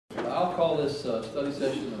now call this study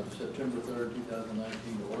session of September 3rd,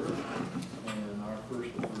 2019 to order. And our first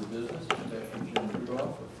order of business is Pastor Jim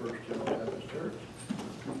Rudolph of First General Baptist Church.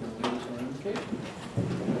 Who can lead us on invocation?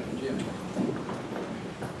 Pastor Jim.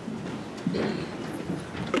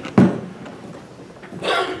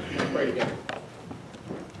 Pray together.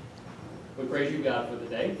 We praise you, God, for the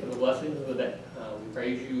day, for the blessings of the day. We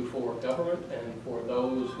praise you for government and for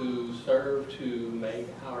those who serve to make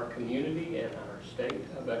our community and our state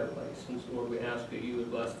a better place. And so, Lord, we ask that you would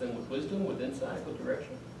bless them with wisdom, with insight, with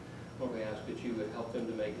direction. Lord, we ask that you would help them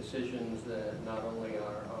to make decisions that not only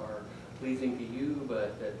are pleasing to you,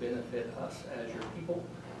 but that benefit us as your people,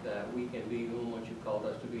 that we can be whom what you've called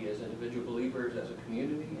us to be as individual believers, as a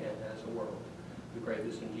community, and as a world. We pray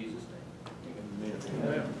this in Jesus' name.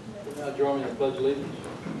 Amen. Now join me in the Pledge of Allegiance.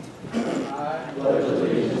 I pledge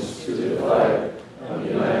allegiance to the flag of the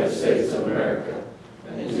United States of America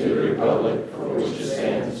and to the republic for which it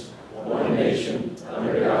stands, one nation,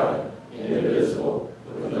 under God, indivisible,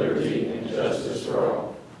 with liberty and justice for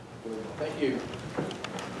all. Thank you.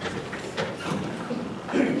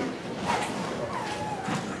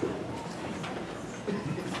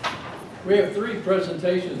 We have 3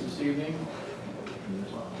 presentations this evening.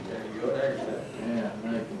 There you go. Yeah,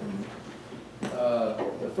 thank you.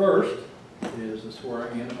 The first is the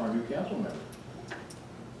swearing in of our new council member.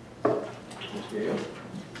 Ms. Gale.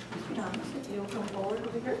 Mr. Thomas, if you'll come forward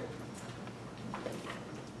over here.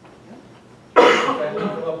 Can we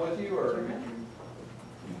come up with you, or?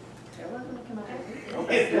 They're welcome to come up with you.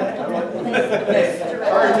 Okay.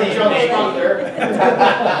 Sorry to put you on the spot there.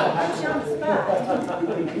 Put you on the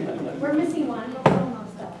spot. We're missing one, we'll put them on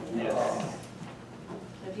stuff. Yes.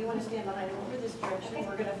 If you want to stand behind over this direction,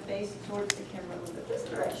 we're going to face towards the camera a little bit this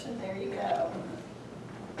direction. There you go.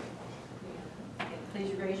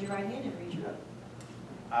 Please raise your right hand and read your oath.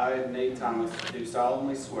 I, Nate Thomas, do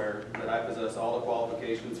solemnly swear that I possess all the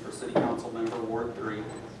qualifications for City Council Member Ward 3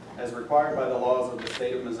 as required by the laws of the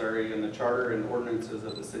State of Missouri and the Charter and ordinances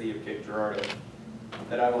of the City of Cape Girardeau,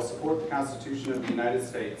 that I will support the Constitution of the United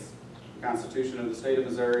States, the Constitution of the State of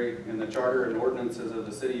Missouri, and the Charter and ordinances of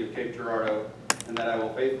the City of Cape Girardeau, and that I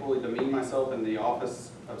will faithfully demean myself in the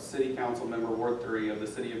office of City Council Member Ward 3 of the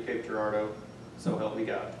City of Cape Girardeau, so help me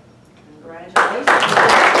God. Congratulations.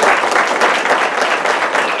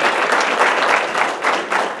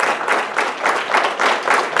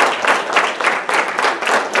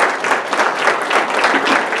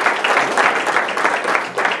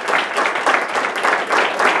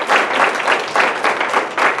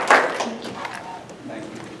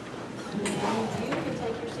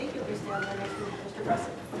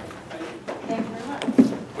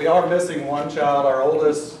 We are missing one child. Our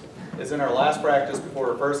oldest is in our last practice before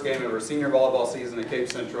her first game of her senior volleyball season at Cape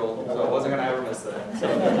Central, so I wasn't going to have her miss that. So,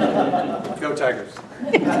 go Tigers.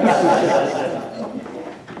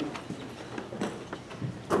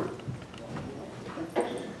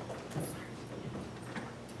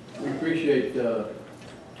 We appreciate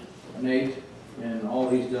Nate and all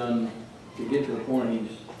he's done to get to the point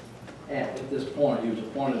he's at this point. He was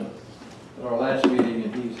appointed at our last meeting,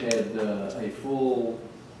 and he's had a full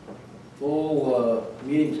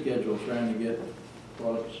meeting schedule trying to get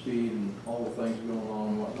brought up to speed and all the things going on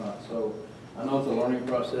and whatnot. So I know it's a learning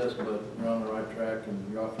process, but you're on the right track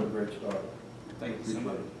and you're off to a great start. Thank you so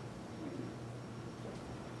much.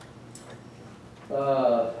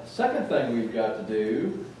 Second thing we've got to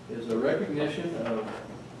do is a recognition of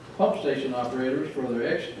pump station operators for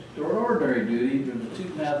their extraordinary duty during the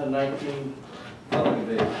 2019 public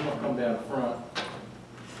days. I'm going to come down front,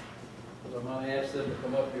 because I'm going to ask them to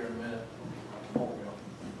come up here in a minute.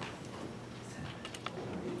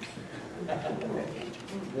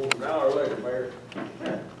 Now or later, Mayor.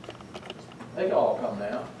 They can all come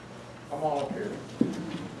now. Come on up here.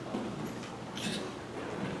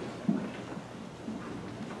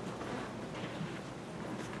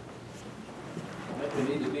 I think we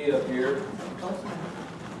need to be up here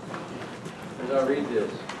as I read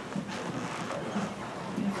this.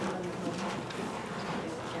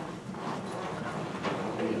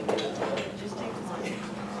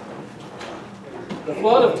 The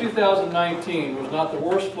flood of 2019 was not the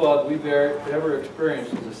worst flood we've ever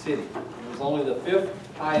experienced as a city. It was only the 5th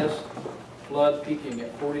highest flood, peaking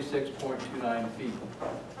at 46.29 feet.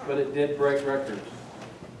 But it did break records.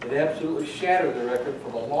 It absolutely shattered the record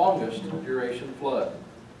for the longest duration flood.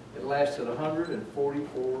 It lasted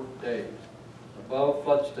 144 days above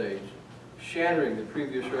flood stage, shattering the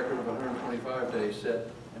previous record of 125 days set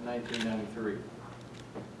in 1993.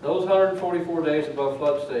 Those 144 days above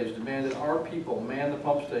flood stage demanded our people man the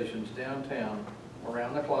pump stations downtown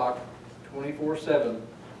around the clock, 24/7,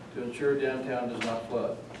 to ensure downtown does not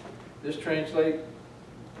flood. This translates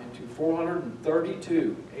into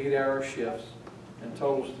 432 8-hour shifts and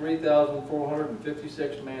totals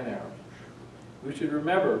 3,456 man-hours. We should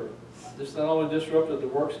remember this not only disrupted the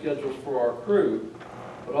work schedules for our crew,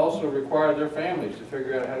 but also required their families to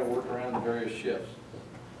figure out how to work around the various shifts.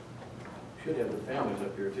 Should have the families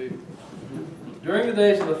up here too. During the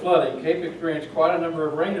days of the flooding, Cape experienced quite a number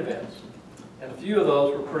of rain events, and a few of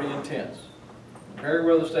those were pretty intense. The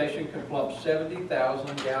Meriwether Station could pump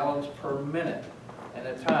 70,000 gallons per minute, and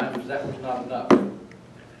at times that was not enough.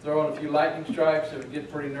 Throw in a few lightning strikes, it would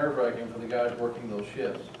get pretty nerve-wracking for the guys working those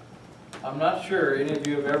shifts. I'm not sure any of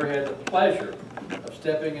you have ever had the pleasure of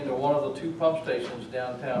stepping into one of the 2 pump stations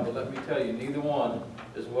downtown, but let me tell you, neither one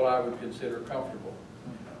is what I would consider comfortable.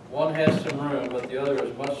 One has some room, but the other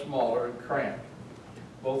is much smaller and cramped.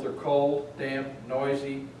 Both are cold, damp,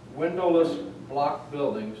 noisy, windowless block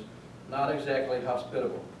buildings, not exactly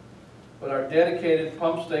hospitable. But our dedicated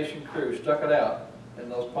pump station crew stuck it out in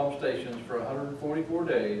those pump stations for 144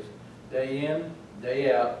 days, day in,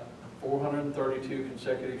 day out, 432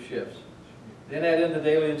 consecutive shifts. Then add in the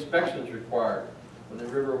daily inspections required when the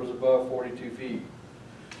river was above 42 feet.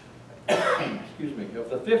 Excuse me.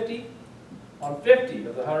 On 50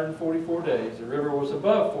 of the 144 days, the river was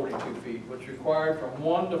above 42 feet, which required from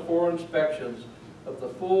 1 to 4 inspections of the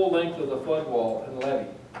full length of the flood wall and levee.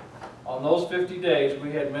 On those 50 days,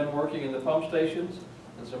 we had men working in the pump stations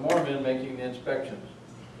and some more men making the inspections.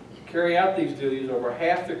 To carry out these duties, over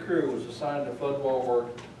half the crew was assigned to flood wall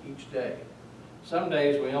work each day. Some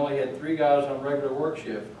days, we only had 3 guys on regular work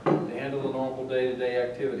shift to handle the normal day-to-day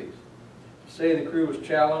activities. To say the crew was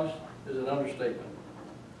challenged is an understatement.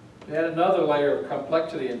 To add another layer of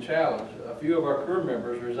complexity and challenge, a few of our crew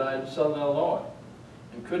members reside in Southern Illinois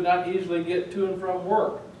and could not easily get to and from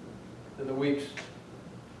work in those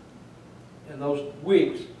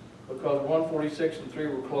weeks because 146 and 3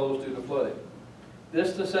 were closed due to flooding.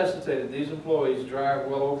 This necessitated these employees drive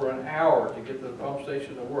well over an hour to get to the pump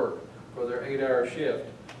station to work for their 8-hour shift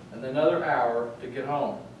and another hour to get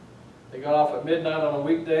home. They got off at midnight on a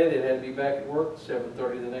weekday, they had to be back at work at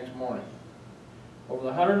 7:30 the next morning. Over the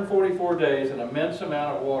 144 days, an immense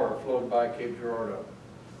amount of water flowed by Cape Girardeau.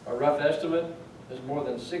 A rough estimate is more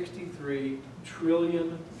than 63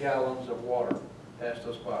 trillion gallons of water passed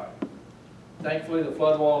us by. Thankfully, the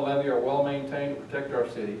flood wall and levee are well maintained to protect our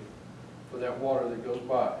city for that water that goes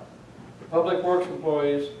by. The public works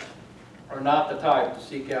employees are not the type to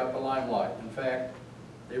seek out the limelight. In fact,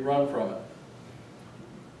 they run from it.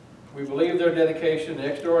 We believe their dedication and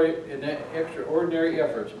extraordinary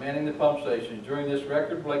efforts manning the pump stations during this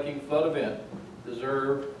record-breaking flood event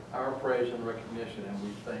deserve our praise and recognition, and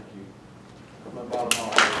we thank you from the bottom of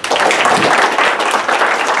our hearts.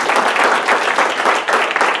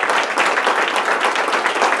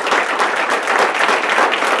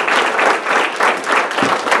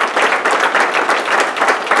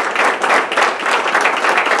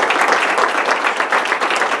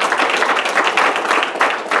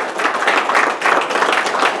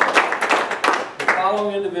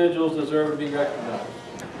 Individuals deserve to be recognized.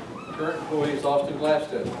 Current employees: Austin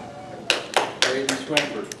Glastead, Brady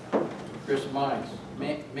Swinford, Chris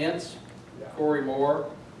Mintz, Corey Moore,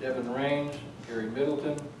 Devin Range, Gary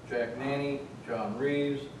Middleton, Jack Nanny, John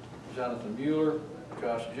Reeves, Jonathan Mueller,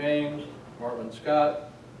 Josh James, Marvin Scott,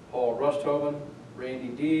 Paul Rusthoven, Randy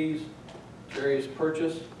Dees, Darius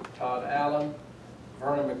Purchase, Todd Allen,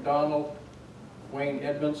 Vernon McDonald, Wayne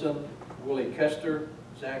Edmondson, Willie Kester,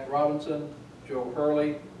 Zach Robinson, Joe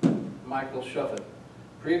Hurley, Michael Shuffett.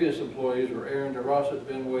 Previous employees were Aaron DeRossett,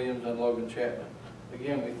 Ben Williams, and Logan Chapman.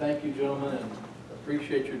 Again, we thank you, gentlemen, and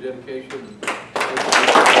appreciate your dedication. I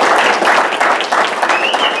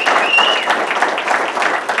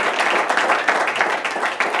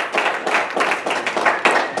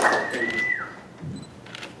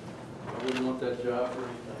wouldn't want that job for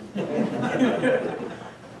anything.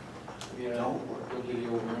 Go to the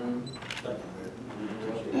old room.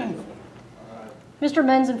 Mr.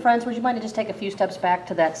 Menz and friends, would you mind to just take a few steps back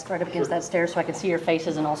to that, right up against that stair so I can see your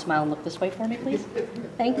faces and all smile and look this way for me, please?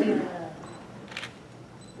 Thank you.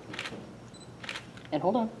 And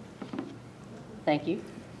hold on. Thank you.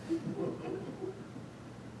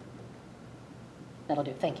 That'll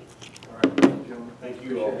do. Thank you. All right, thank you, gentlemen. Thank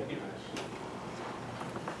you all.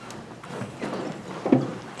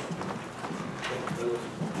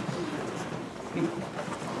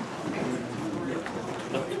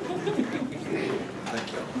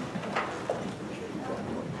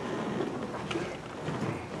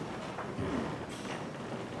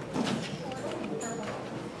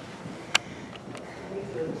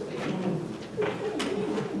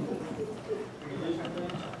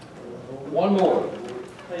 One more.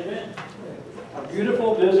 Amen.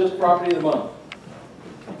 Beautiful business property of the month.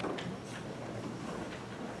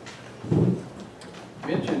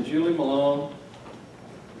 Mention Julie Malone,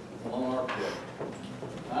 Malone Architect.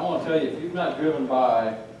 I want to tell you, if you've not driven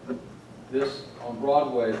by this on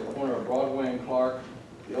Broadway, the corner of Broadway and Clark,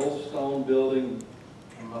 the old stone building,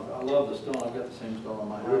 I love the stone. I've got the same stone on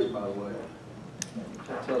my house, by the way.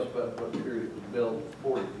 That tells you about what period it was built.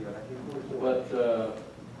 40. But the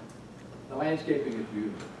landscaping is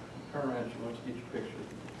beautiful. Turn around, she wants to get your picture.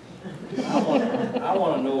 I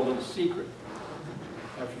want to know a little secret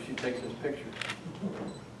after she takes this picture.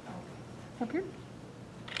 Up here?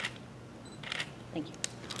 Thank you.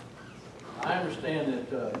 I understand that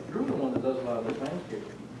you're the one that does a lot of this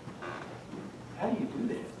landscaping. How do you do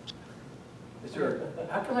that? Is there,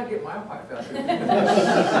 how can I get my wife out there?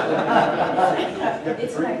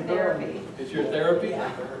 It's my therapy. It's your therapy?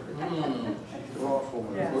 Hmm.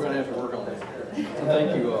 We're gonna have to work on that. So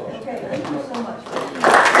thank you all. Okay, thank you so much.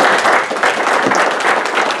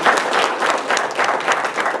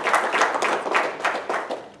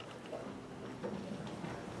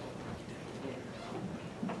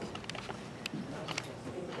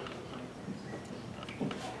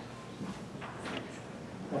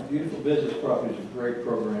 Beautiful Business Property is a great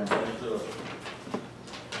program.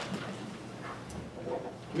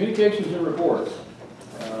 Communications and reports.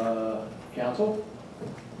 Council?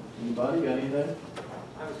 Anybody got anything?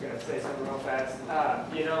 I'm just gonna say something real fast.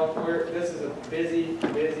 You know, this is a busy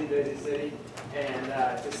city, and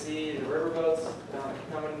to see the riverboats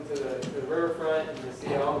coming to the riverfront, and to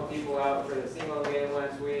see all the people out for the SEMO game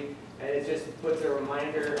last week, and it just puts a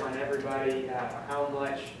reminder on everybody how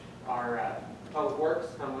much our public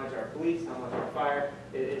works, how much our police, how much our fire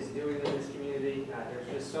is doing in this community. There's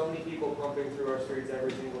just so many people pumping through our streets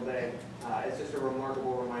every single day. It's just a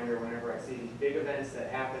remarkable reminder whenever I see these big events that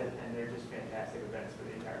happen, and they're just fantastic events for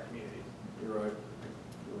the entire community. You're right.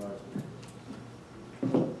 You're right.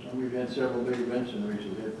 And we've had several big events in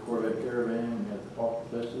recent. We had the Corvette Caravan, we had the Pop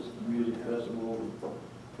Festus, the music festival. We've got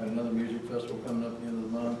another music festival coming up at the end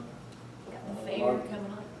of the month. Fair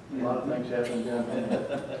coming up. A lot of things happening down there.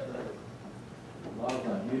 A lot of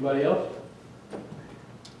things. Anybody else?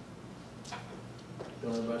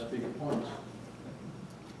 Don't everybody speak at once.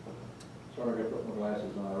 Sorry, I got to put my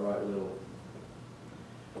glasses on. I write little.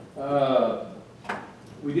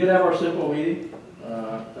 We did have our simple meeting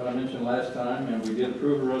that I mentioned last time, and we did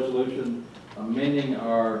approve a resolution amending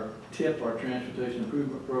our TIP, our Transportation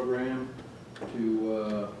Improvement Program,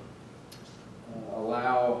 to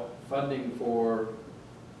allow funding for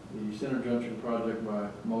the Center Junction project by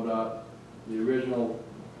MoDOT. The original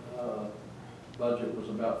budget was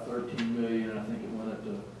about $13 million. I think it went up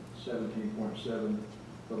to 17.7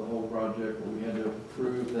 for the whole project, but we had to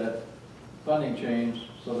approve that funding change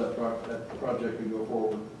so that that project could go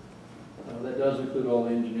forward. That does include all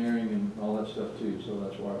the engineering and all that stuff too, so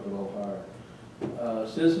that's why it's a little higher.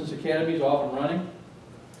 Citizens Academy is off and running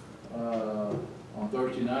on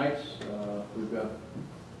Thursday nights. We've got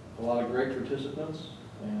a lot of great participants,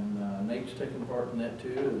 and Nate's taking part in that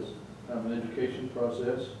too. It's kind of an education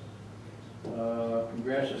process.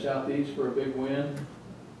 Congrats to Southeast for a big win.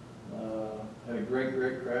 Had a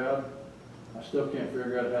great crowd. I still can't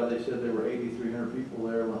figure out how they said there were 8,300 people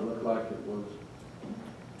there when it looked like it was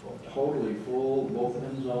totally full. Both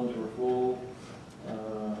end zones were full.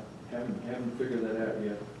 Haven't figured that out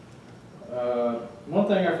yet. One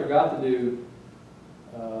thing I forgot to do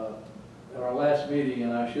at our last meeting,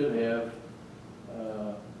 and I should have,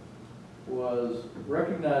 was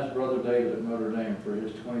recognize Brother David at Notre Dame for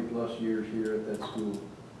his 20-plus years here at that school.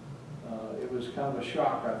 It was kind of a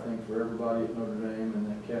shock, I think, for everybody at Notre Dame and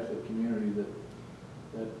the Catholic community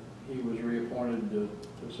that he was reappointed to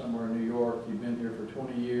somewhere in New York. He'd been here for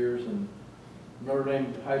 20 years, and Notre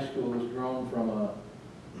Dame High School has grown from a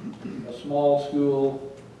small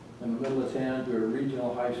school in the middle of town to a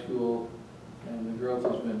regional high school, and the growth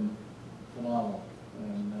has been phenomenal.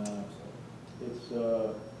 And it's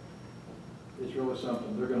really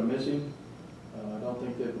something. They're going to miss him. I don't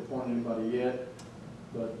think they've appointed anybody yet,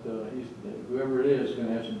 but whoever it is going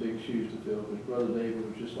to have some big shoes to fill, because Brother David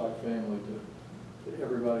was just like family to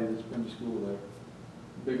everybody that's been to school there.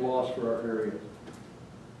 Big loss for our area.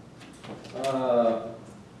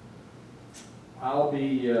 I'll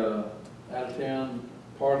be out of town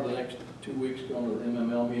part of the next 2 weeks, going to the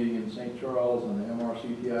MML meeting in St. Charles and the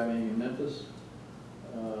MRCTI meeting in Memphis.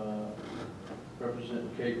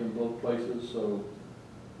 Representing Cape in both places, so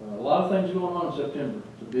a lot of things going on in September.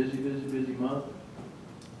 It's a busy month.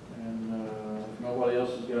 And if nobody else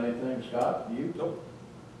has got anything, Scott, you? Nope.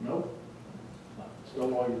 Nope.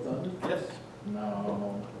 Stole all your thunder? Yes.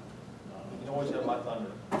 No. You can always have my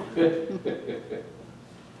thunder. Is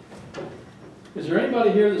there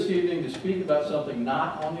anybody here this evening to speak about something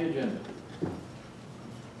not on the agenda?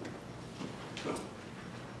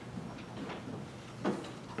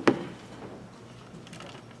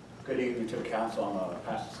 Good evening to the council. I'm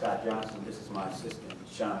Pastor Scott Johnson. This is my assistant,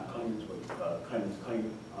 Sean Clemens with Clemens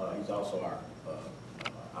Cleaning. He's also our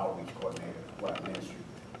outreach coordinator for our ministry.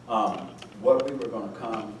 What we were going to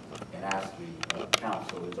come and ask the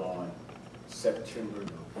council is on September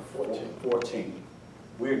 14th.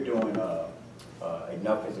 We're doing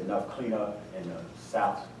Enough is Enough cleanup in the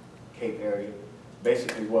South Cape area.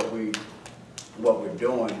 Basically, what we're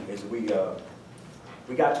doing is we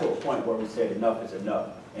got to a point where we said enough is enough.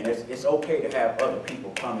 And it's okay to have other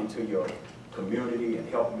people come into your community and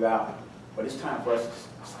help you out, but it's time for us to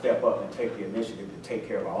step up and take the initiative to take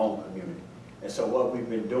care of our own community. And so what we've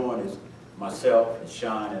been doing is myself and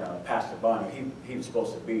Sean and Pastor Bonner, he was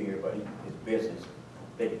supposed to be here, but his business,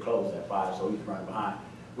 they could close at 5, so he's running behind.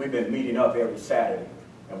 We've been meeting up every Saturday,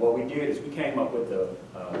 and what we did is we came up with a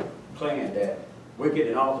plan that we're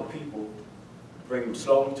getting all the people, bring them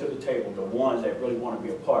slowly to the table, the ones that really want to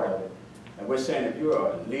be a part of it. And we're saying if you're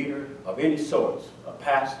a leader of any sort, a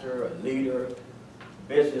pastor, a leader,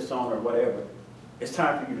 business owner, whatever, it's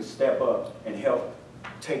time for you to step up and help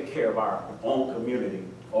take care of our own community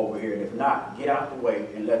over here. And if not, get out the way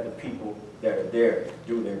and let the people that are there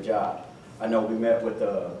do their job. I know we met with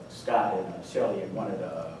Scott and Shelley in one of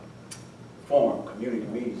the forum community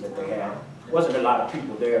meetings that they had. Wasn't a lot of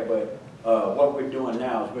people there, but what we're doing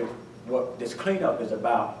now is what this cleanup is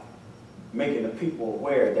about, making the people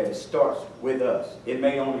aware that it starts with us. It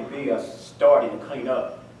may only be us starting to clean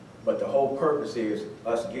up, but the whole purpose is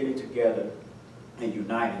us getting together and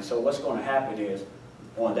uniting. So what's going to happen is,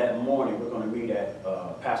 on that morning, we're going to meet at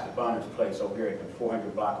Pastor Bonner's place over here at the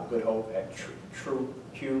 400 block of Good Hope at True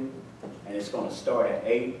Q, and it's going to start at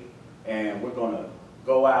 8, and we're going to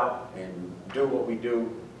go out and do what we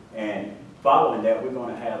do, and following that, we're going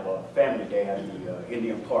to have a family day at the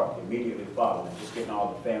Indian Park immediately following, just getting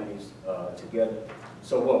all the families together.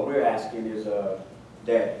 So what we're asking is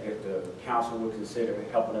that if the council would consider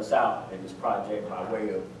helping us out in this project by way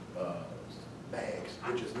of Bags,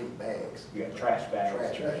 we just need bags. yeah, trash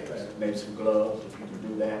bags, maybe some gloves if you can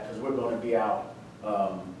do that, because we're going to be out.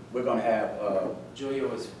 We're going to have. Julia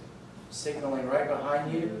was signaling right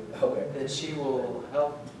behind you Okay. that she will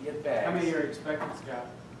help get bags. How many are expected, Scott?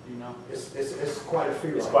 Do you know? It's quite a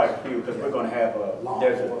few. It's quite a few, because we're going to have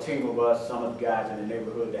there's a team of us, some of the guys in the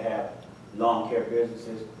neighborhood that have lawn care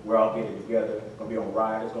businesses. We're all getting together. It's going to be on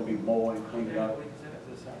ride. It's going to be mowing, cleaning up.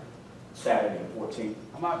 Saturday the 14th.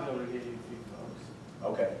 I might be able to get you a few folks.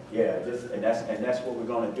 Okay, yeah, and that's what we're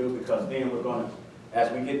going to do, because then we're going to,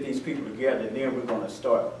 as we get these people together, then we're going to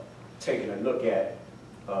start taking a look at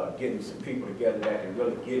getting some people together that can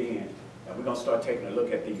really get in, and we're going to start taking a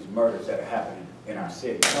look at these murders that are happening in our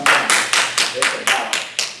city. It's about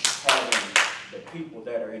having the people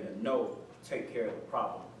that are in the know take care of the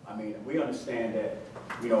problem. I mean, we understand that,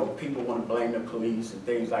 you know, people want to blame the police and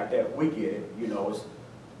things like that. We get it, you know, it's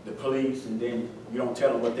the police, and then you don't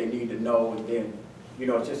tell them what they need to know, and then, you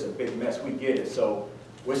know, it's just a big mess. We get it. So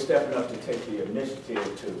we're stepping up to take the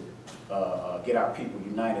initiative to get our people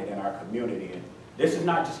united in our community. And this is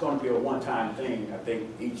not just going to be a one-time thing. I think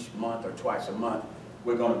each month or twice a month,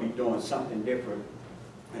 we're going to be doing something different.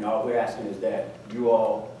 And all we're asking is that you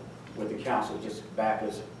all, with the council, just back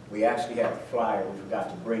us. We actually have a flyer. We forgot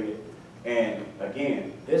to bring it. And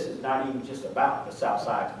again, this is not even just about the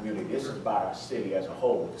Southside community. This is about our city as a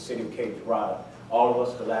whole, the city of Cape Girardeau, all of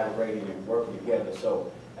us collaborating and working together.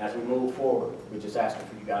 So as we move forward, we're just asking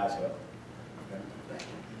for you guys' help. Okay?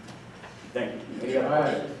 Thank you. Any other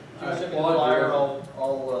questions? Send me the flyer, I'll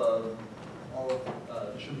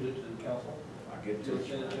distribute it to the council. I'll get it to Send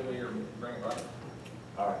you. it to me or bring it right.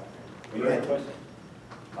 All right. Any other questions?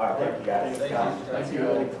 All right, thank you, guys. Thank you. Thank you,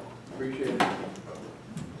 Eddie. Appreciate it.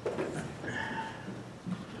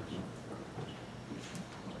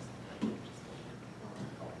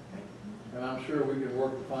 And I'm sure we can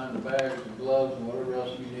work to find the bags and gloves and whatever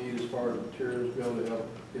else you need as far as materials go to help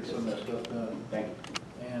get some of that stuff done. Thank you.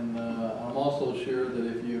 And I'm also sure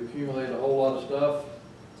that if you accumulate a whole lot of stuff,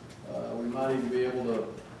 we might even be able to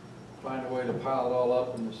find a way to pile it all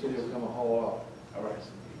up and the city will come and haul it off. All right.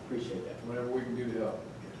 Appreciate that. Whatever we can do to help.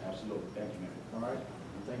 Absolutely. Thank you, man. All right?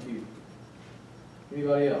 Thank you.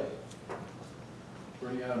 Anybody else? For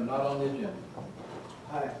any item not on the agenda?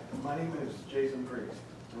 Hi, my name is Jason Priest.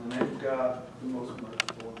 I'm the man of God, the most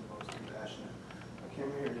merciful and the most compassionate. I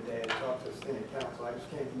came here today to talk to the city council. I just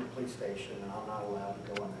came from the police station and I'm not allowed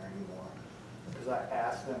to go in there anymore because I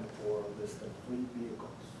asked them for a list of fleet vehicles.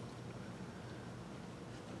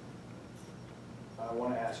 I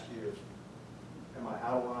want to ask you, am I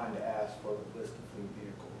out of line to ask for the list of fleet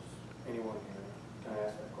vehicles? Anyone here? Can I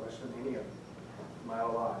ask that question? Any of you? Am I out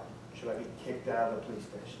of line? Should I be kicked out of the police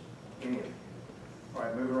station? Any of you? All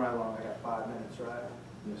right, moving right along. I got 5 minutes, right?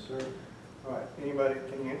 Yes, sir. All right, anybody,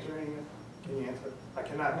 can you answer any? Can you answer? I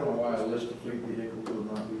cannot I go. don't know why a list of fleet vehicles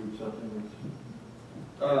would not be something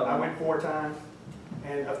I went 4 times,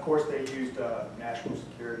 and of course they used national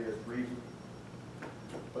security as the reason.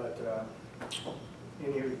 But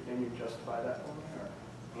any of you, can you justify that for me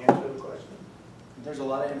or answer the question? There's a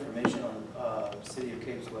lot of information on City of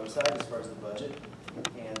Cape's website as far as the budget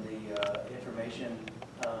and the information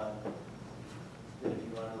that if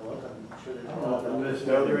you want to look, I'm sure there's a lot of list.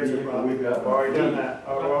 No, there is a problem. We've got I've already done that.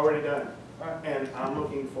 I've already done it. And I'm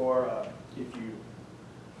looking for, if you,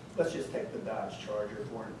 let's just take the Dodge Charger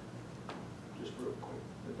for it, just real quick.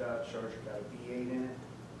 The Dodge Charger got a V8 in it.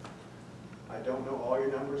 I don't know all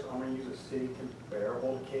your numbers. I'm gonna use a city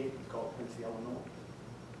comparable to Cape. It's called Quincy, Illinois.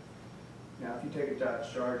 Now, if you take a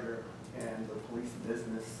Dodge Charger and the police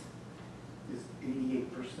business is 88%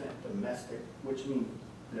 domestic, which means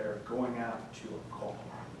they're going out to a call.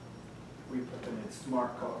 We put them in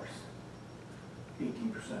smart cars,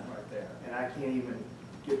 18% right there. And I can't even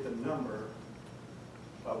get the number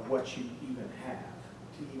of what you even have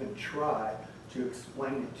to even try to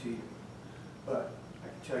explain it to you. But I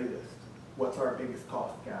can tell you this, what's our biggest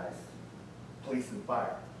cost, guys? Police and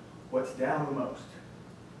fire. What's down the most?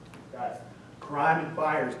 Guys, crime and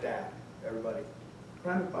fire's down, everybody.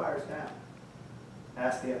 Crime and fire's down.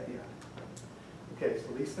 Ask the FBI. Okay,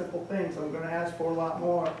 so these simple things, I'm gonna ask for a lot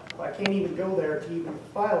more. I can't even go there to even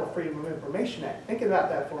file a Freedom of Information Act. Think about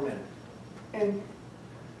that for a minute. And,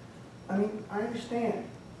 I mean, I understand,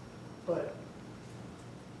 but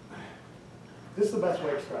this is the best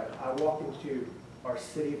way to describe it. I walk into our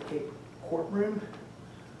City of Cape courtroom,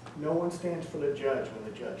 no one stands for the judge when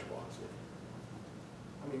the judge walks in.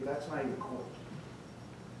 I mean, that's not even court.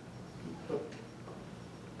 The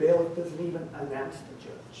bailiff doesn't even announce the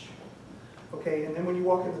judge. Okay, and then when you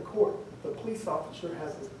walk into court, the police officer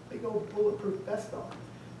has this big old bulletproof vest on,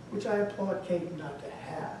 which I applaud Cape not to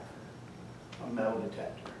have a metal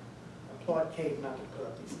detector. I applaud Cape not to put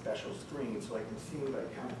up these special screens so I can see anybody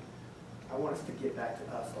coming. I want us to get back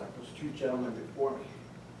to us like those 2 gentlemen before me.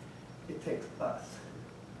 It takes us.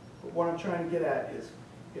 But what I'm trying to get at is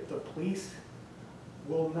if the police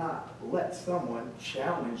will not let someone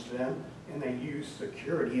challenge them and they use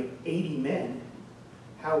security of 80 men,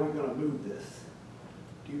 how are we going to move this?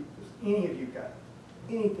 Does any of you got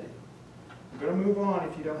anything? I'm going to move on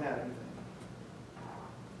if you don't have anything.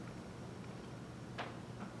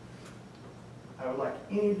 I would like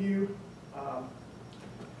any of you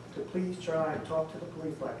to please try and talk to the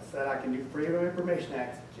police. Like I said, I can do Freedom of Information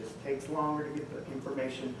Act. It just takes longer to get the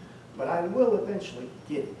information, but I will eventually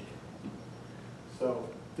get it. So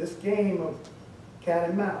this game of cat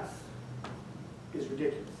and mouse is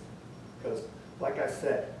ridiculous because, like I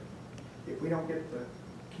said, if we don't get the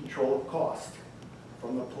control of cost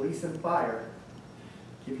from the police and fire,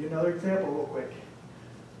 give you another example real quick.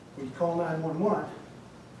 When you call 911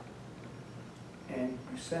 and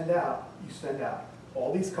you send out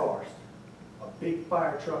all these cars, a big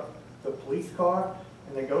fire truck, the police car,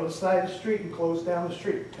 and they go to the side of the street and close down the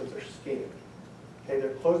street because they're scared. Okay,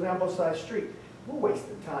 they're closing down both sides of the street. We're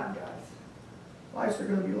wasting time, guys. Lives are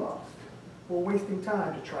going to be lost. We're wasting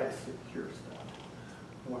time to try to secure stuff.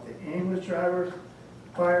 I want the ambulance drivers,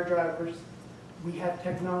 fire drivers, we have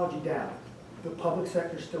technology down. The public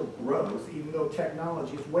sector still grows, even though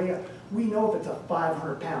technology is way up. We know if it's a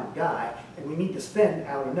 500-pound guy, and we need to send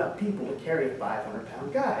out enough people to carry a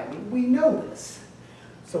 500-pound guy. I mean, we know this.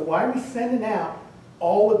 So why are we sending out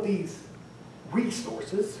all of these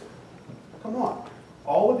resources? Come on.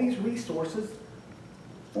 All of these resources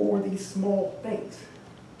for these small things.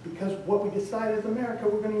 Because what we decided as America,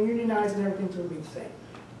 we're going to unionize and everything's going to be the same.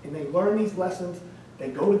 And they learn these lessons, they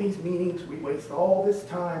go to these meetings, we waste all this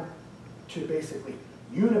time to basically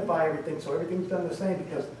unify everything so everything's done the same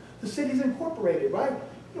because the city's incorporated, right?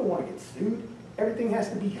 You don't want to get sued. Everything has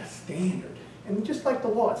to be a standard. And just like the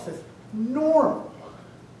law, it says normal,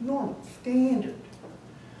 standard.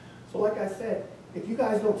 So like I said, if you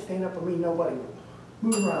guys don't stand up for me, nobody will.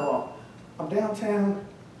 Moving right along. I'm downtown,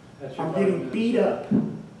 I'm getting beat up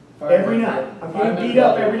every night. I'm getting beat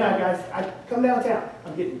up every night, guys. I come downtown,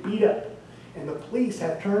 I'm getting beat up. And the police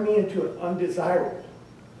have turned me into an undesirable.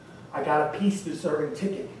 I got a peace-deserving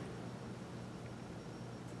ticket.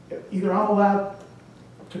 Either I'm allowed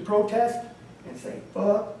to protest and say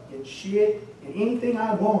fuck and shit and anything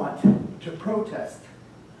I want to protest,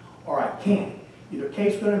 or I can't. Either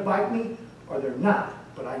Cape's going to invite me or they're not.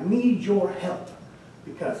 But I need your help.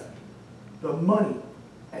 because the money,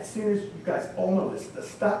 as soon as you guys all know this, the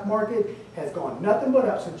stock market has gone nothing but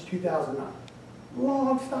up since 2009.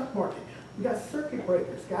 Long stock market. We got circuit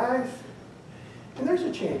breakers, guys. And there's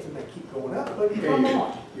a chance it may keep going up, but come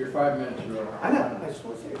on. Your 5 minutes are up. I know, I just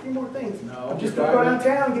want to say a few more things. No, I'm just your gonna go 5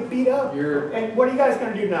 downtown and get beat up. And what are you guys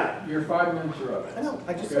gonna do tonight? Your 5 minutes are up. I know,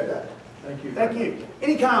 I just Okay. said that. Thank you. Thank you.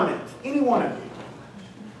 Any comments? Any one of you?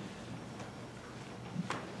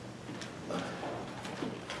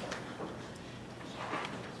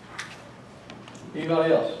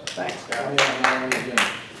 Anybody else? Thanks, guys. Anybody on the agenda?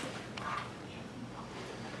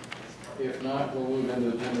 If not, we'll move into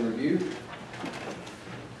agenda review.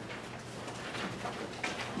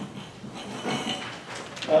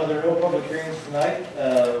 There are no public hearings tonight.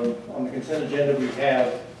 On the consent agenda, we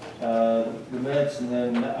have the minutes and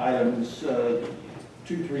then items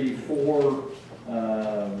 2, 3, 4,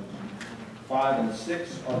 5, and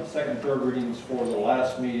 6 are the second and third readings for the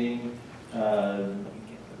last meeting.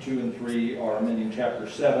 2 and 3 are amending Chapter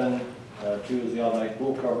 7. 2 is the automatic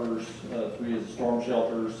pool covers. 3 is the storm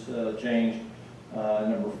shelters change.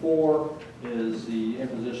 Number 4 is the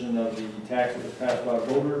imposition of the tax that was passed by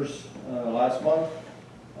voters last month.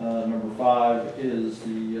 Number 5 is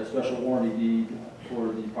the special warranty deed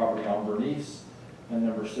for the property on Bernice. And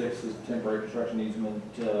number 6 is the temporary construction easement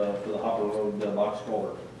for the Hopper Road box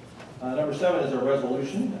culvert. Number 7 is a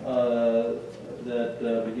resolution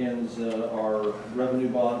that begins our revenue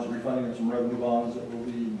bonds, refunding of some revenue bonds that we'll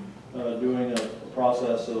be doing a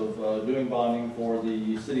process of doing bonding for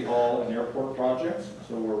the City Hall and airport projects.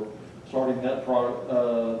 So we're starting that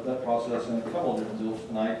process in a couple of different bills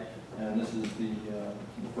tonight, and this is the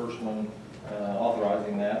first one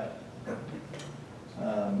authorizing that.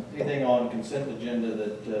 Anything on consent agenda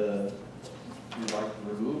that you'd like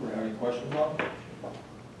to remove or have any questions on?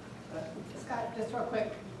 Scott, just real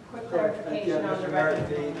quick Thank you, clarification on the Mr. Mayor.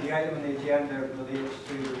 revenue. The item on the agenda relates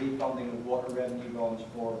to the refunding of water revenue bonds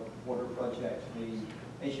for water projects.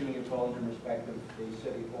 The issuing of bonds in respect of the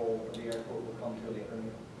City Hall or the airport will come to later.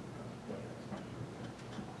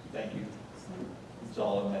 Thank you. It's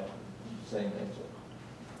all in that same thing.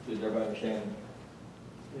 So, did everybody understand?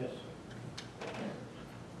 Yes.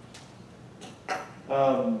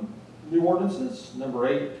 New ordinances. Number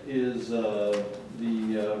 8 is the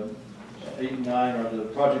 8 and 9 are the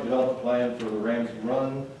project development plan for the Ramsey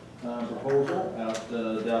Run proposal out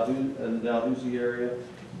in the Dalhousie area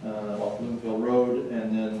off Bloomfield Road,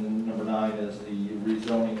 and then number 9 is the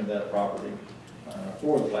rezoning of that property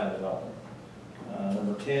for the plan development.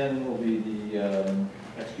 Number 10 will be the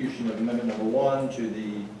execution of amendment number 1 to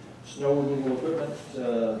the snow removal equipment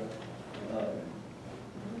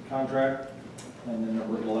contract, and then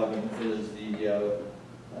number 11 is the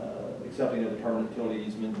accepting of the permanent utility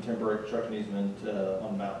easement and temporary construction easement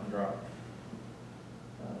on Mountain Drive.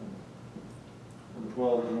 Number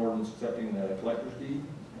 12 is an ordinance accepting the collector's deed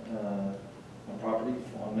on property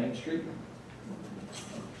on Main Street.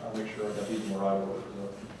 I'll make sure I got these in the right order.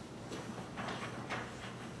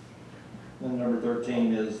 Then number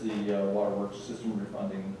 13 is the waterworks system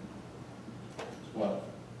refunding as well.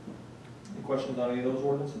 Any questions on any of those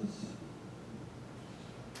ordinances?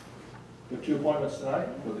 We have 2 appointments tonight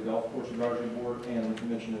for the Golf Course Advisory Board and the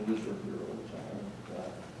Commission and District Bureau, which I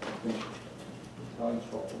have Tom's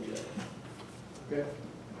fault yet. Okay.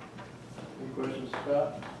 Any questions,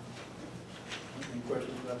 Scott? Any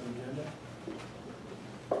questions about the agenda?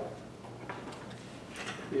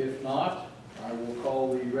 If not, I will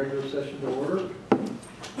call the regular session to order.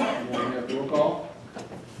 And we'll have roll call.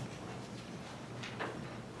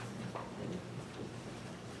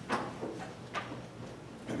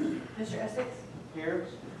 Mr. Essex? Here.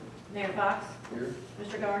 Mayor Fox? Here.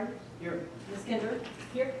 Mr. Garn? Here. Ms. Kendrick?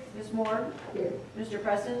 Here. Ms. Moore? Here. Mr.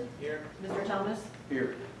 Preston? Here. Mr. Thomas?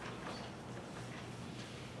 Here.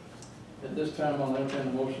 At this time, I'll entertain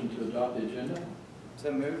a motion to adopt the agenda.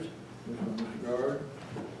 So moved. Motion by Mr. Guard,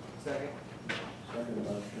 Second. second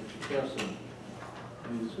by Mr. Preston.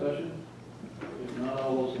 Any discussion? If not,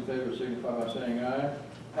 all those in favor signify by saying aye.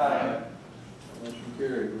 Aye. Motion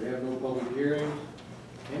carried. We have no public hearings.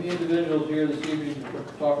 Any individuals here this evening to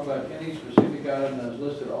talk about any specific item that is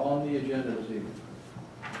listed on the agenda this evening?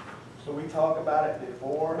 So we talk about it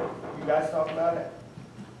before, you guys talk about it?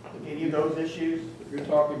 Any of those issues? If you're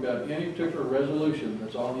talking about any particular resolution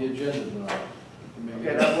that's on the agenda tonight, you may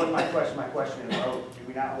Okay, that wasn't my question. My question is, do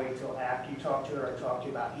we not wait till after you talk to her or talk to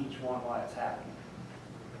you about each one while it's happening?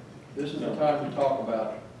 This is the time to talk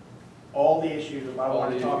about. All the issues, if I All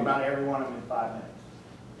want the to talk issues. about every one of them in 5 minutes.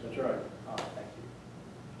 That's right. All right, thank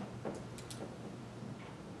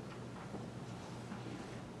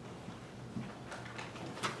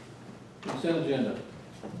you. Consent agenda.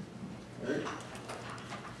 Eric?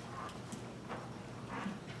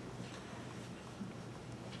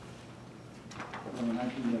 Number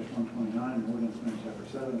 19-129, ordinance amending chapter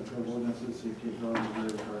 7 of the code of ordinances, City of Cape Girardeau,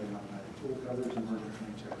 Missouri, regarding automatic pool covers, and ordinance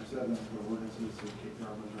amending chapter 7 of the code of ordinances, City of Cape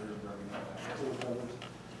Girardeau, Missouri, regarding automatic pool covers.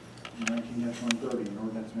 19-130, an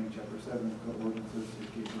ordinance amending chapter 7 of the code of ordinances, City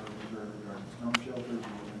of Cape Girardeau, Missouri, regarding storm shelters,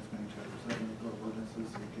 and ordinance amending chapter 7 of the code of ordinances,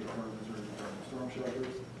 City of Cape Girardeau, Missouri, regarding storm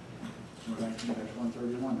shelters. Number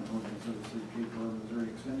 19-131, an ordinance of the City of Cape Girardeau,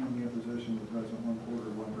 Missouri, extending the imposition of the present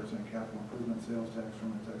 1/4 1% capital improvement sales tax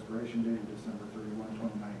from its expiration date of December 31,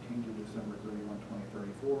 2019 to December 31,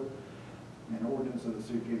 2034. An ordinance of the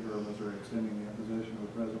City of Cape Girardeau, Missouri, extending the imposition of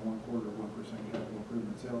the present 1/4 1% capital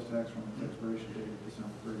improvement sales tax from its expiration date of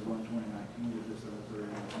December 31, 2019 to December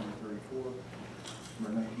 31, 2034.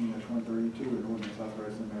 Number 19-132, an ordinance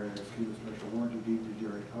authorizing the mayor to execute a special warranty deed to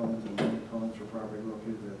Jerry Collins and Randy Collins for property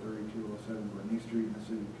located at 3207 Bernice Street in the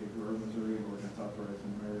city of Cape Girardeau, Missouri. An ordinance authorizing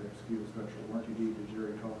the mayor to execute a special warranty deed to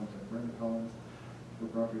Jerry Collins and Brenda Collins for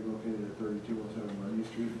property located at 3207 Bernice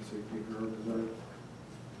Street in the city of Cape Girardeau, Missouri.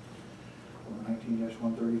 Number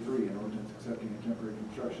 19-133, an ordinance accepting a temporary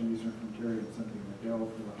construction easement from Terry and Cynthia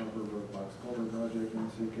McDowell for the Harbor Road Box Culvert project in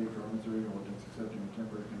the city of Cape Girardeau, Missouri. An ordinance accepting a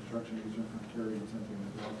temporary construction easement from Terry and Cynthia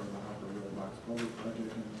McDowell for the Harbor Road Box Culvert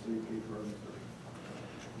project in the city of Cape Girardeau, Missouri.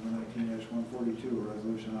 Number 19-142, a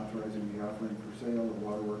resolution authorizing the offering for sale of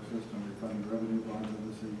waterworks system refunding revenue bonds of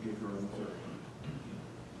the city of Cape Girardeau, Missouri.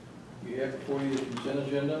 You have before you the consent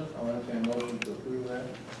agenda. I'll entertain a motion to approve that.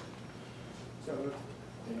 So moved.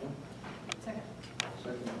 Dan? Second.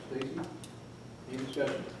 Second by Stacy. Any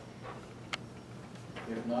discussion?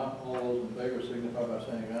 If not, all those in favor signify by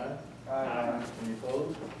saying aye. Aye. Any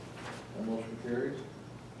opposed? That motion carries.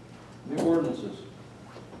 New ordinances.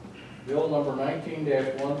 Bill number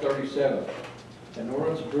 19-137. An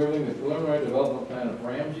ordinance approving the preliminary development plan of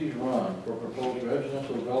Ramsey's Run for proposed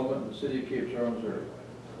residential development in the city of Cape Girardeau, Missouri.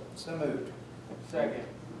 So moved. Second.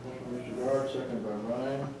 Motion by Mr. Guard, second by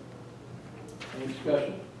Ryan. Any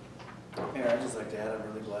discussion? Mayor, I'd just like to add, I'm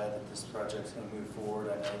really glad that this project's going to move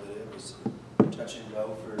forward. I know that it was touch and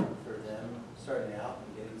go for them starting out and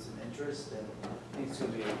getting some interest, and I think it's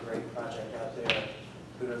going to be a great project out there.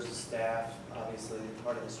 Kudos to staff. Obviously,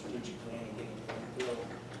 part of the strategic planning, getting Plainfield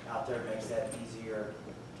out there makes that easier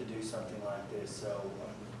to do something like this. So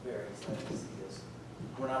I'm very excited to see this.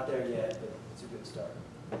 We're not there yet, but it's a good start.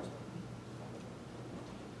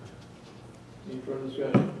 Any further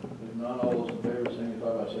discussion? If not, all those in favor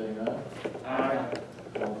signify by saying aye. Aye.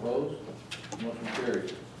 All opposed? Motion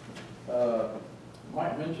carries.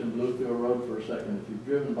 Might mention Bluefield Road for a second. If you've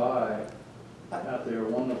driven by out there,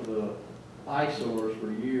 one of the eyesores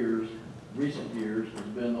for years, recent years, has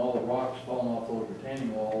been all the rocks falling off those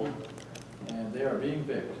retaining walls, and they are being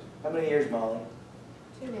fixed. How many years, Molly?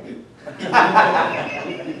 2 minutes.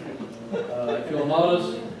 If you'll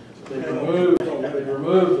notice, they've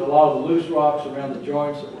removed a lot of the loose rocks around the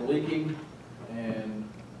joints that were leaking, and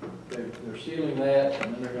they're sealing that,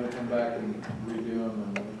 and then they're gonna come back and redo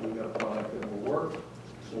them, and we've got a product that will work.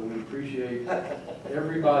 So we appreciate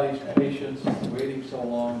everybody's patience, waiting so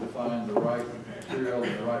long to find the right material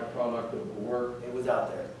and the right product that will work. It was out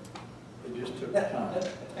there. It just took time.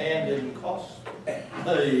 And didn't cost.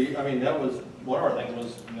 I mean, that was, one of our things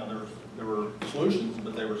was, you know, there were solutions,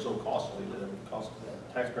 but they were so costly that it would cost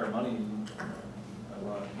taxpayer money a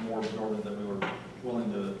lot more absorbent than we were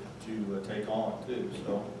willing to take on too,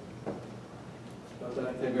 so. But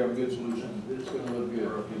I think we have a good solution. It's gonna look good.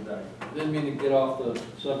 We're feedback. Didn't mean to get off the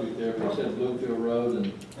subject there, but I said Bluefield Road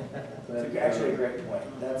and. It's actually a great point.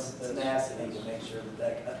 That's tenacity to make sure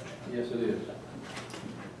that got. Yes, it is.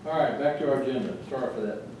 All right, back to our agenda. Sorry for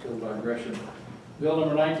that little digression. Bill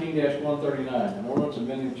number 19-139, an ordinance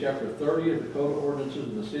amending chapter 30 of the Code of Ordinances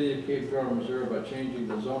of the City of Cape Girardeau, Missouri by changing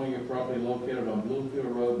the zoning of property located on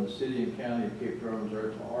Bloomfield Road in the city and county of Cape Girardeau,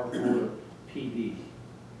 Missouri to R4 PD.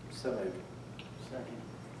 So moved. Second.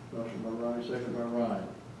 Motion by Ronnie, second by Ryan.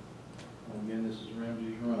 Again, this is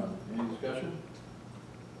Ramsey's Run. Any discussion?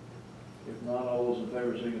 If not, all those in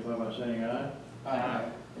favor signify by saying aye.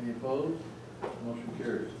 Aye. Any opposed? Motion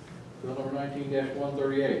carries. Bill number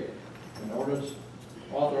 19-138, an ordinance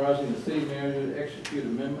authorizing the city manager to execute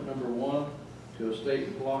amendment number 1 to a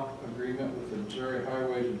state block agreement with the Missouri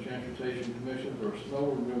Highways and Transportation Commission for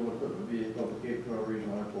snow removal equipment vehicle at the Cape Girardeau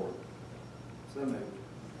Regional Airport. So moved.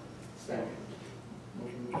 Second.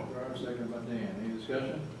 Motion by Mr. Brown, second by Dan. Any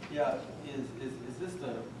discussion? Yeah, is this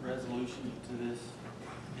the resolution to this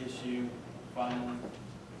issue finally?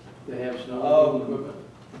 They have snow removal equipment?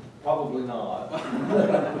 Probably not.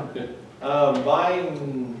 Buying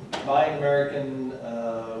American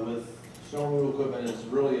with snow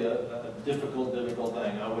difficult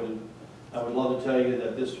thing. I would love to tell you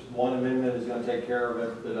that this one amendment is gonna take care of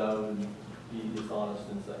it, but I would be dishonest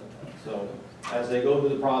in saying that. So as they go through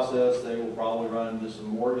the process, they will probably run into some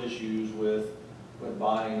more issues with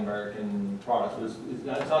buying American products. It's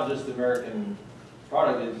not just the American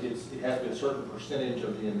product, it has to be a certain percentage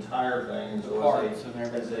of the entire thing. So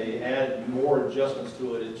as they add more adjustments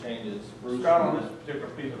to it, it changes. Bruce, Scott, on this particular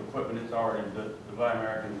piece of equipment, it's already, the Buy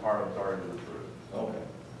American part of it's already been approved. Okay.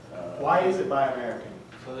 Why is it Buy American?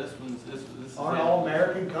 So this is. Aren't all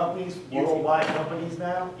American companies worldwide companies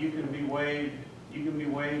now? You can be waived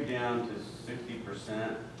down to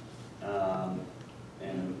 60%.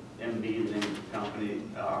 And MB, the name of the company,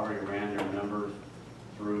 already ran their numbers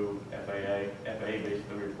through FAA. FAA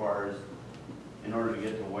basically requires, in order to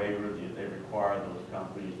get the waiver, they require those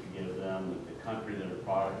companies to give them the country that a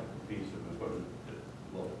product, piece of equipment, the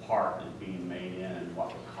little part is being made in and what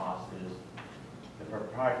the cost is. The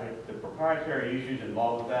proprietary issues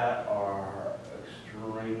involved with that are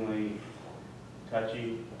extremely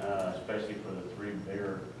touchy, especially for the three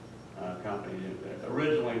bigger companies.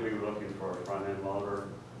 Originally, we were looking for a front-end loader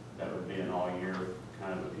that would be an all-year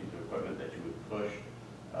kind of a piece of equipment that you would push,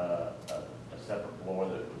 a separate blower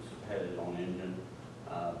that was headed on engine.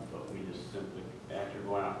 But we just simply, after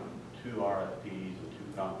going out with 2 RFPs and 2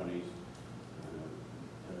 companies,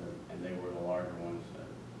 and they were the larger ones,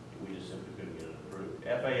 we just simply couldn't get it approved.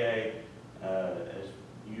 FAA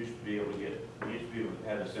used to be able to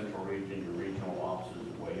have a central region, your regional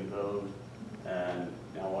offices waive those, and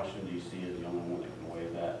now Washington D.C. is the only one that can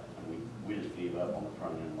waive that, and we just gave up on the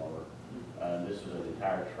front end loader. This is an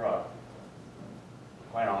entire truck.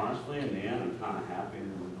 Quite honestly, in the end, I'm kind of happy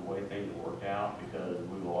with the way things worked out, because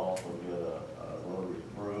we will also get a rotary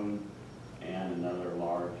broom and another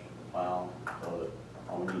large plow, so that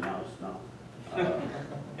all we need now is snow.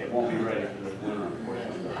 It won't be ready for this winter,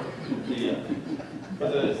 unfortunately. Yeah.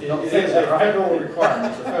 But it is a federal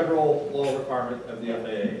requirement, it's a federal law requirement of the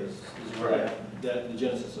FAA is correct. That the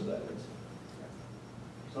genesis of that is.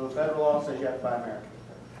 So the federal law says you have to buy American.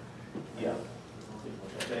 Yeah.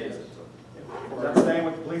 Is that the same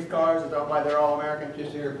with the police cars, that don't buy, they're all American?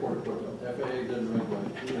 Just airport equipment, FAA doesn't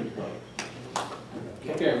regulate.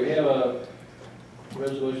 Okay, we have a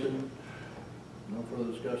resolution. No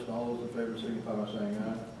further discussion. All those in favor signify by saying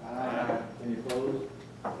aye. Aye. Any opposed?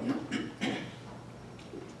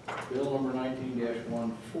 Bill number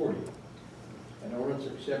 19-140. An ordinance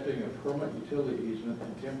accepting a permanent utility easement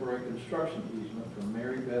and temporary construction easement from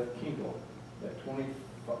Mary Beth Kinkle at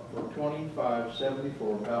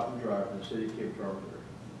 2574 Fountain Drive in the city of Cape Girardeau.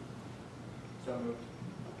 So moved.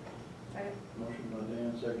 Second. Motion by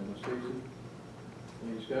Dan, second by Stacy.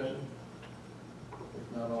 Any discussion? If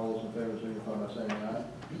not, all those in favor signify by saying aye.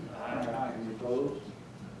 Aye. Any opposed?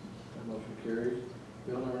 That motion carries.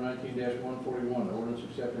 Bill number 19-141, ordinance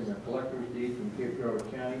accepting a collector's deed from Cape Girardeau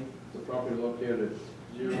County for property located at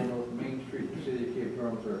 0 North Main Street in the city of Cape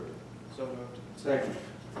Girardeau, Missouri. So moved. Second.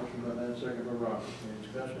 Motion by Dan, second by Robert. Any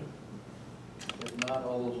discussion? If not,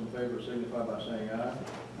 all those in favor signify by saying aye.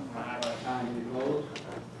 Aye. Any opposed?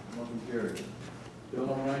 Motion carries. Bill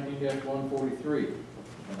number 19-143,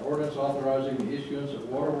 an ordinance authorizing the issuance of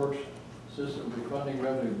Waterworks System Refunding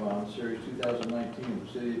Revenue Bonds, Series 2019, in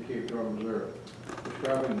the city of Cape Girardeau, Missouri,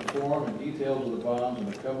 prescribing the form and details of the bonds and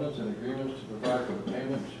the covenants and agreements to provide for the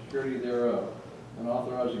payment and security thereof, and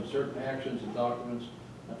authorizing certain actions and documents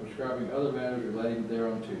and prescribing other matters relating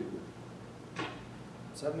thereunto.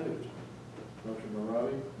 So moved. Motion by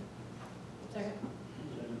Robbie, Second.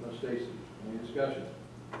 second by Stacy. Any discussion?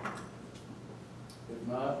 If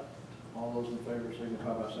not, all those in favor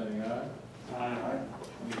signify by saying aye. Aye.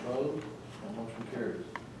 Any opposed? That motion carries.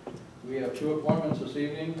 We have 2 appointments this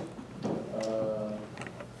evening.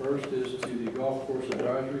 First is to the Golf Course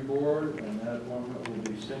Advisory Board, and that appointment will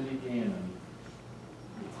be Cindy Gannon.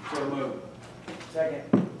 So moved. Second.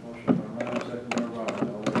 Motion by Ryan, second by Robert.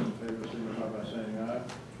 All those in favor signify by saying aye.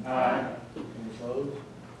 Aye. Any opposed?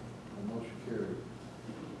 The motion carries.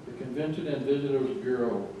 The Convention and Visitors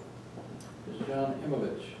Bureau is John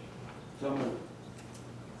Imovich. So moved.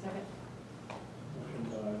 Second. Motion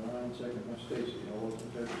by Ryan, second by Stacy. All those in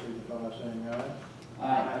favor signify by saying aye.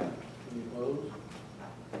 Aye. Any opposed?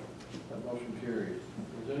 That motion carries. Is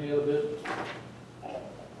there any other business?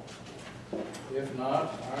 If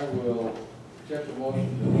not, I will accept a motion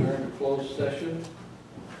to adjourn to closed session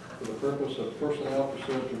for the purpose of personnel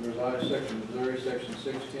pursuant to Revised Section Missouri, Section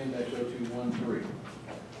 610-0213.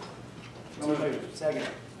 So moved. Second.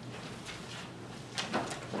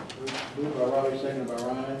 Moved by Robbie, seconded by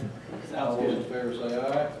Ryan. All those in favor say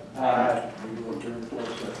aye. Aye. We will adjourn to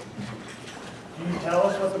closed session. Can you tell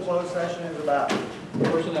us what the closed session is about?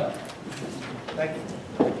 Personnel. Thank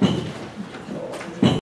you.